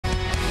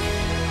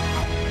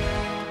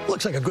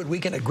Looks like a good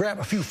weekend to grab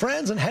a few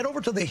friends and head over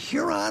to the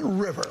Huron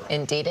River.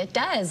 Indeed it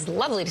does.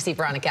 Lovely to see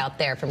Veronica out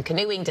there. From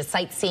canoeing to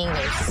sightseeing,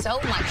 there's so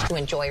much to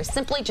enjoy, or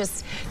simply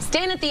just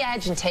stand at the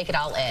edge and take it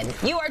all in.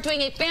 You are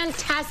doing a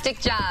fantastic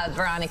job,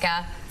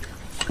 Veronica.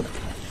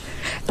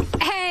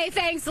 Hey,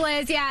 thanks,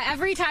 Liz. Yeah,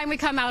 every time we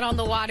come out on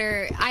the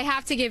water, I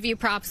have to give you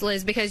props,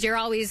 Liz, because you're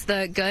always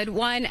the good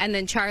one, and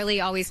then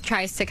Charlie always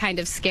tries to kind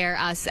of scare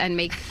us and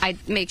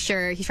make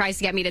sure he tries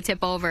to get me to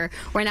tip over.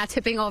 We're not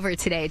tipping over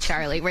today,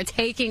 Charlie. We're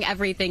taking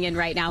everything in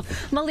right now.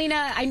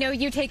 Melina, I know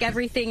you take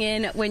everything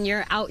in when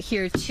you're out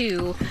here,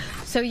 too.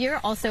 So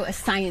you're also a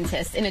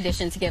scientist, in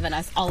addition to giving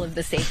us all of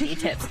the safety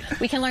tips.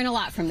 We can learn a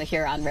lot from the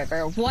Huron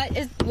River.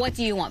 What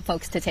do you want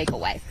folks to take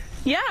away?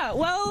 Yeah,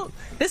 well,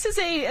 this is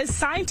a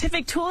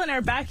scientific tool in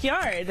our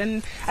backyard,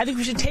 and I think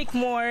we should take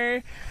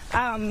more,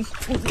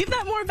 give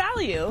that more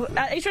value.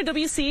 At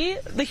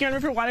HRWC, the Huron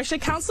River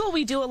Watershed Council,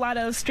 we do a lot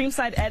of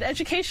streamside ed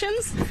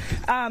educations,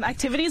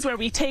 activities where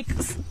we take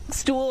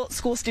school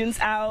students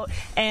out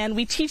and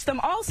we teach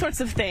them all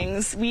sorts of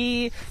things.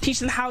 We teach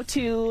them how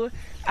to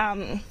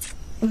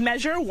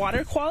measure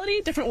water quality,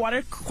 different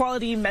water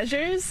quality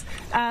measures.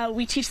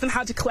 We teach them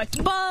how to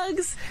collect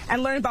bugs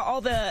and learn about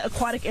all the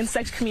aquatic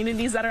insect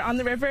communities that are on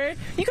the river.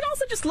 You can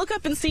also just look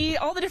up and see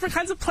all the different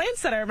kinds of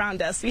plants that are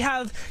around us. We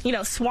have,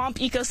 swamp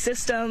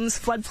ecosystems,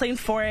 floodplain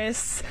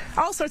forests,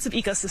 all sorts of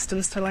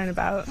ecosystems to learn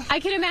about. I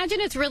can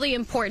imagine it's really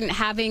important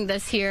having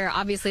this here,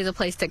 obviously the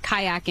place to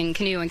kayak and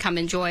canoe and come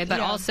enjoy, but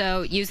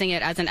also using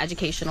it as an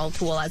educational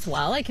tool as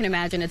well. I can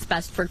imagine it's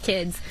best for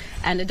kids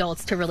and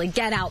adults to really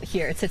get out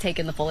here to take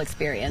in the full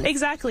experience.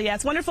 Exactly, yeah.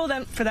 It's wonderful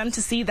for them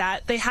to see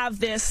that. They have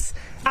this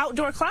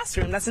outdoor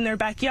classroom that's in their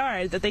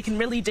backyard that they can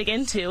really dig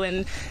into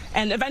and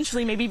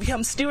eventually maybe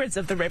become stewards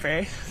of the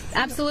river.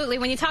 Absolutely.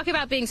 When you talk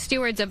about being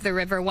stewards of the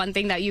river, one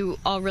thing that you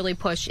all really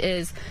push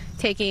is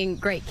taking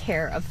great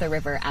care of the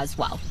river as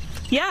well.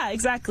 Yeah,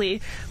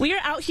 exactly. We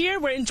are out here,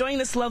 we're enjoying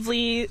this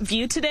lovely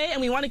view today, and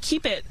we want to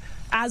keep it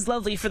as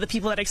lovely for the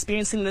people that are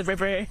experiencing the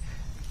river,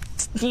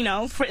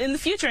 for in the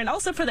future, and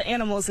also for the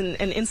animals and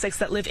insects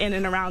that live in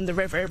and around the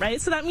river, right?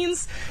 So that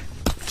means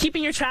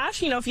keeping your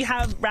trash, if you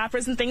have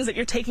wrappers and things that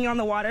you're taking on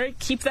the water,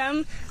 keep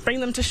them,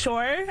 bring them to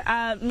shore,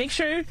 make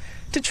sure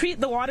to treat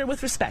the water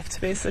with respect,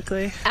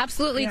 basically.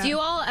 Absolutely. Yeah. Do you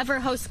all ever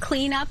host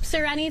cleanups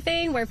or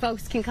anything where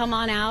folks can come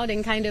on out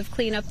and kind of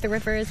clean up the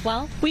river as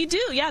well? We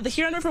do, yeah. The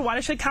Huron River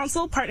Watershed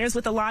Council partners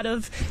with a lot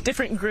of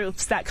different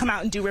groups that come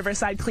out and do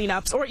riverside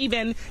cleanups, or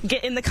even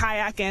get in the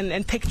kayak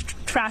and pick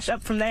trash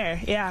up from there.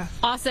 Yeah.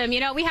 Awesome.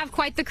 We have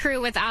quite the crew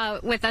with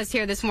us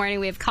here this morning.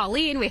 We have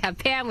Colleen, we have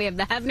Pam, we have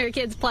the Hefner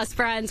Kids Plus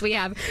Friends, we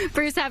have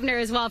Bruce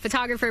Hefner as well.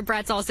 Photographer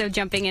Brett's also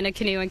jumping in a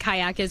canoe and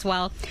kayak as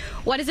well.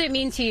 What does it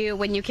mean to you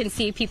when you can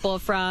see people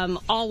from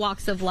all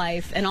walks of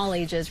life and all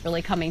ages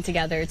really coming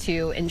together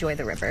to enjoy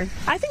the river?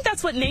 I think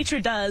that's what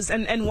nature does,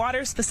 and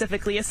water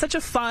specifically is such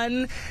a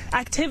fun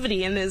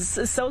activity and is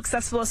so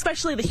accessible,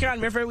 especially the Huron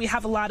River. We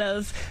have a lot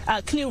of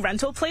canoe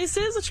rental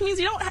places, which means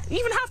you don't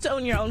even have to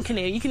own your own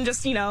canoe. You can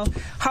just,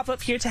 hop up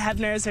here to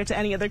Hefner's or to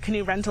any other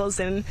canoe rentals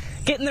and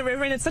get in the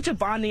river, and it's such a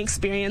bonding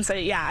experience.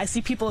 I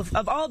see people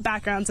of all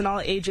backgrounds and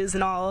all ages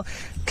and all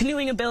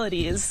canoeing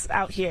abilities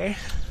out here.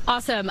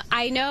 Awesome.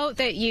 I know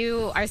that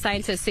you are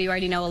scientists, so you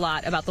already know a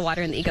lot about the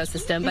water and the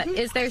ecosystem, but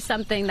is there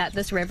something that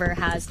this river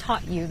has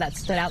taught you that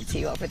stood out to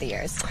you over the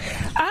years?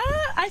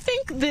 I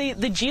think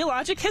the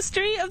geologic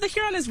history of the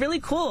Huron is really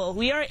cool.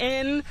 We are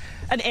in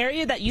an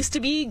area that used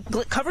to be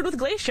covered with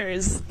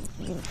glaciers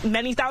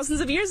many thousands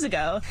of years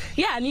ago.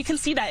 Yeah, and you can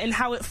see that in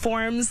how it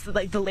forms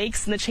the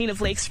lakes and the chain of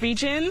lakes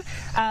region,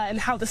 and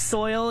how the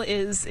soil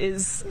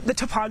is the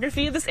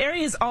topography of this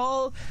area was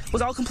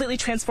all completely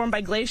transformed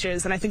by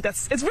glaciers, and I think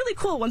it's really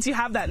cool once you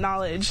have that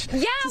knowledge.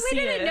 Yeah, we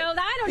didn't know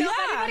that. I don't know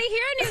if anybody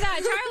here knew that.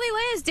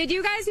 Charlie, Liz, did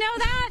you guys know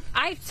that?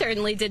 I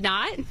certainly did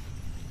not.